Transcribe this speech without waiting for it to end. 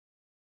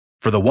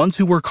For the ones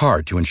who work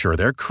hard to ensure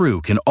their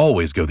crew can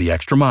always go the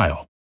extra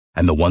mile,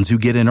 and the ones who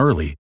get in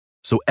early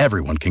so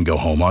everyone can go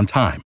home on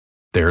time,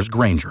 there's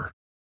Grainger,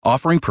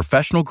 offering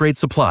professional-grade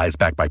supplies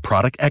backed by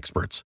product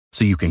experts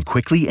so you can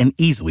quickly and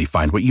easily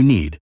find what you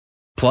need.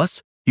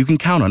 Plus, you can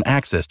count on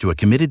access to a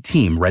committed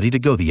team ready to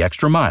go the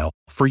extra mile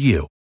for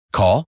you.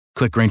 Call,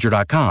 click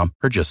Grainger.com,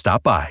 or just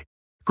stop by.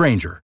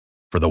 Grainger,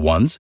 for the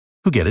ones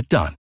who get it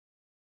done.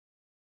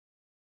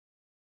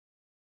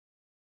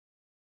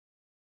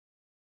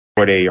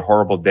 What a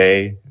horrible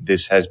day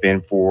this has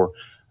been for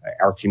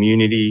our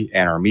community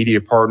and our media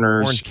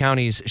partners. Orange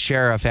County's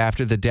sheriff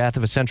after the death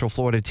of a Central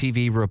Florida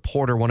TV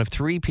reporter, one of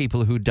three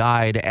people who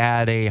died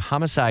at a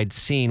homicide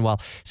scene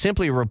while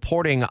simply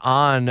reporting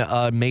on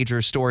a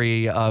major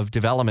story of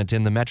development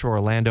in the Metro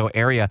Orlando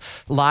area.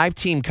 Live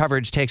team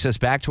coverage takes us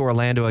back to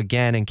Orlando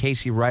again, and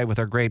Casey Wright with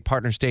our great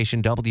partner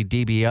station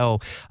WDBO,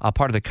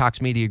 part of the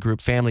Cox Media Group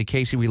family.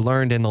 Casey, we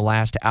learned in the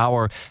last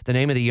hour the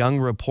name of the young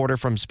reporter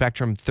from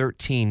Spectrum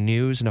 13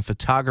 News and a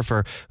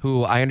photographer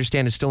who I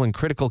understand is still in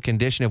critical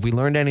condition. Have we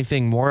learned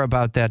anything more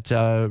about that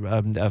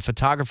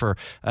photographer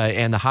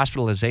and the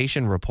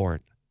hospitalization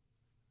report?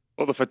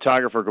 Well, the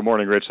photographer, good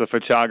morning, Rich. The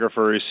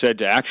photographer is said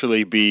to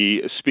actually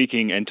be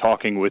speaking and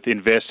talking with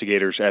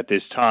investigators at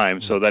this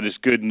time, so that is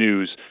good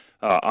news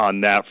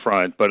on that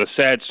front. But a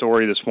sad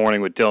story this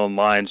morning with Dylan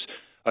Lyons,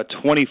 a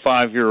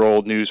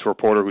 25-year-old news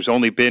reporter who's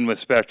only been with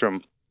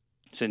Spectrum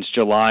since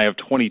July of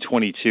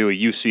 2022, a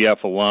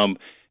UCF alum.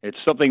 It's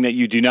something that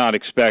you do not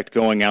expect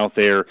going out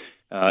there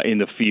in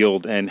the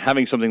field and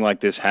having something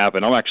like this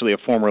happen. I'm actually a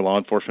former law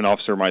enforcement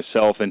officer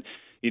myself, and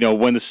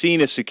when the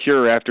scene is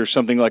secure after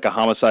something like a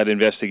homicide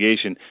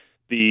investigation,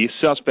 the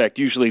suspect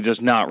usually does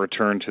not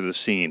return to the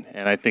scene.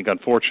 And I think,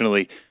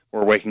 unfortunately,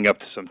 we're waking up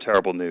to some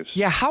terrible news.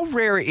 Yeah, how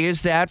rare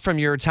is that from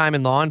your time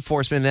in law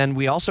enforcement? And then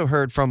we also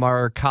heard from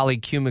our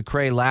colleague Q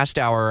McCrae last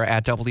hour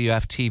at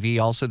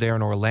WFTV, also there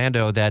in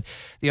Orlando, that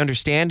the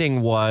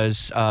understanding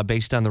was,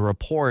 based on the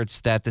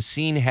reports, that the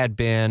scene had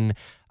been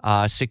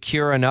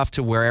secure enough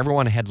to where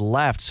everyone had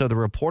left, so the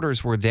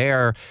reporters were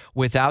there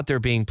without there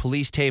being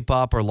police tape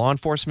up or law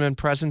enforcement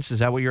presence. Is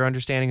that what you're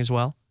understanding as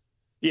well?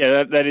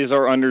 Yeah, that is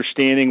our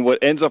understanding. What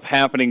ends up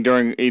happening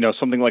during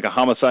something like a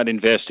homicide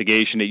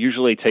investigation, it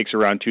usually takes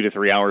around 2 to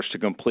 3 hours to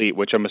complete,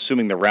 which I'm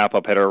assuming the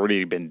wrap-up had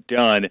already been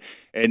done.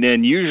 And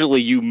then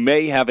usually you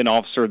may have an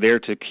officer there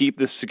to keep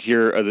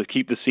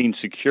the scene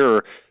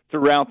secure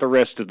throughout the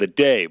rest of the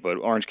day. But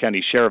Orange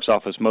County Sheriff's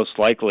Office most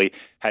likely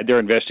had their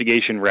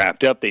investigation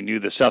wrapped up. They knew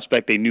the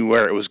suspect. They knew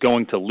where it was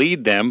going to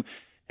lead them.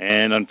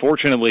 And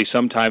unfortunately,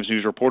 sometimes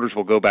news reporters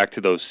will go back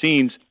to those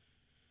scenes,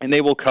 and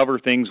they will cover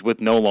things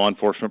with no law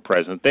enforcement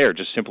present there,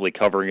 just simply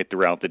covering it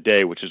throughout the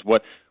day, which is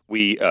what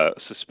we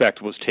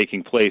suspect was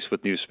taking place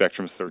with News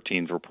Spectrum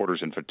 13's reporters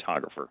and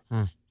photographer.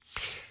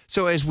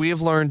 So as we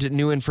have learned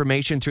new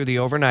information through the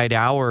overnight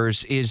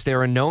hours, is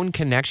there a known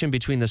connection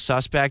between the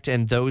suspect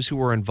and those who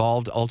were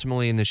involved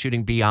ultimately in the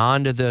shooting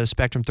beyond the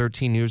Spectrum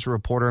 13 News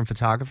reporter and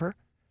photographer?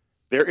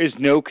 There is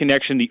no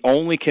connection. The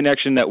only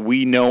connection that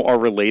we know are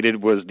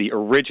related was the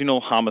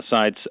original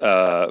homicide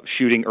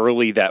shooting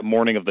early that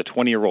morning of the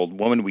 20-year-old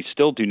woman. We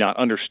still do not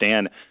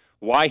understand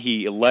why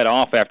he let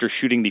off after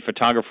shooting the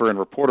photographer and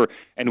reporter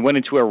and went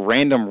into a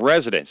random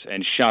residence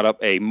and shot up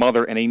a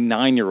mother and a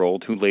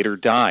 9-year-old who later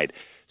died.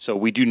 So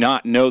we do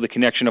not know the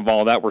connection of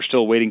all that. We're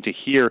still waiting to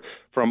hear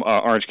from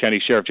Orange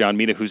County Sheriff John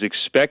Mita, who's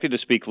expected to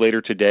speak later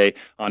today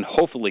on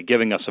hopefully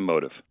giving us a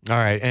motive. All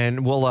right,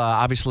 and we'll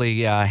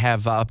obviously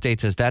have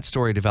updates as that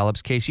story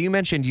develops. Casey, you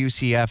mentioned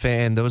UCF,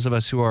 and those of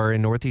us who are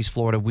in Northeast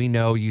Florida, we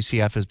know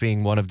UCF as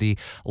being one of the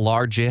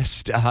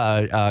largest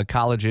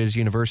colleges,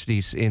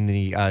 universities in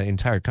the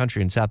entire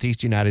country in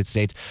Southeast United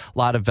States. A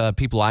lot of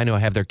people I know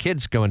have their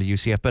kids going to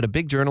UCF, but a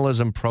big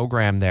journalism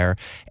program there,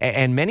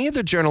 and many of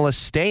the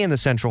journalists stay in the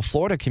Central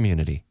Florida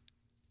community.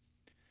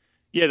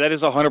 Yeah, that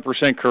is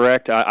 100%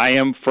 correct. I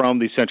am from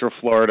the Central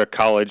Florida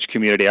college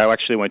community. I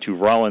actually went to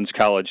Rollins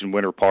College in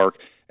Winter Park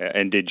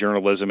and did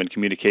journalism and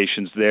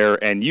communications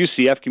there. And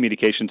UCF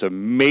Communications, a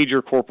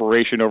major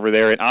corporation over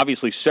there, and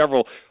obviously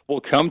several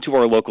will come to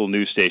our local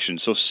news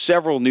stations. So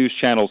several news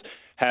channels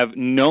have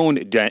known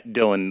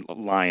Dylan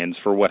Lyons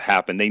for what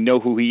happened. They know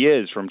who he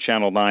is, from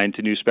Channel 9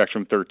 to News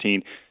Spectrum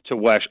 13 to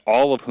WESH,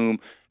 all of whom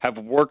have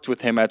worked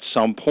with him at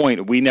some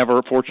point. We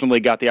never,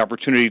 fortunately, got the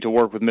opportunity to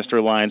work with Mr.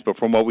 Lyons, but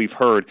from what we've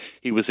heard,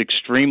 he was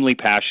extremely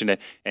passionate,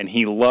 and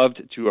he loved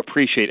to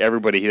appreciate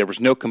everybody. There was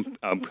no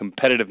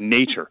competitive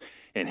nature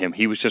in him.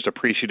 He was just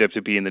appreciative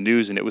to be in the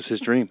news, and it was his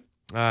dream.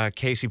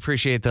 Casey,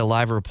 appreciate the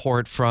live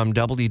report from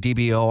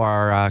WDBO,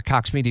 our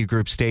Cox Media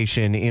Group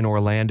station in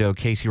Orlando.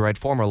 Casey Wright,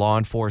 former law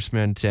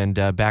enforcement, and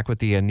back with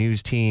the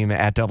news team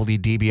at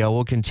WDBO.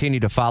 We'll continue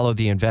to follow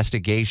the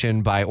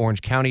investigation by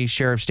Orange County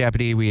Sheriff's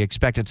Deputy. We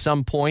expect at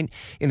some point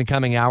in the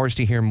coming hours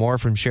to hear more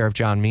from Sheriff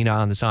John Mita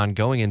on this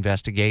ongoing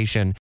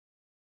investigation.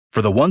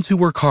 For the ones who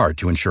work hard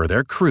to ensure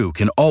their crew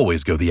can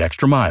always go the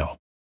extra mile,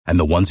 and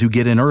the ones who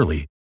get in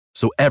early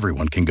so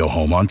everyone can go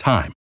home on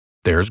time,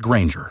 there's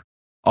Grainger,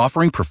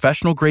 offering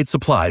professional-grade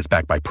supplies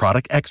backed by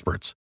product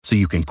experts so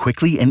you can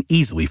quickly and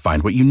easily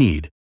find what you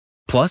need.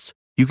 Plus,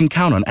 you can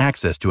count on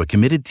access to a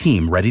committed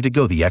team ready to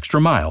go the extra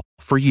mile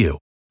for you.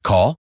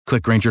 Call,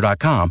 click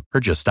Grainger.com, or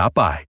just stop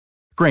by.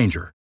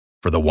 Grainger,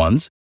 for the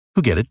ones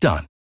who get it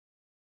done.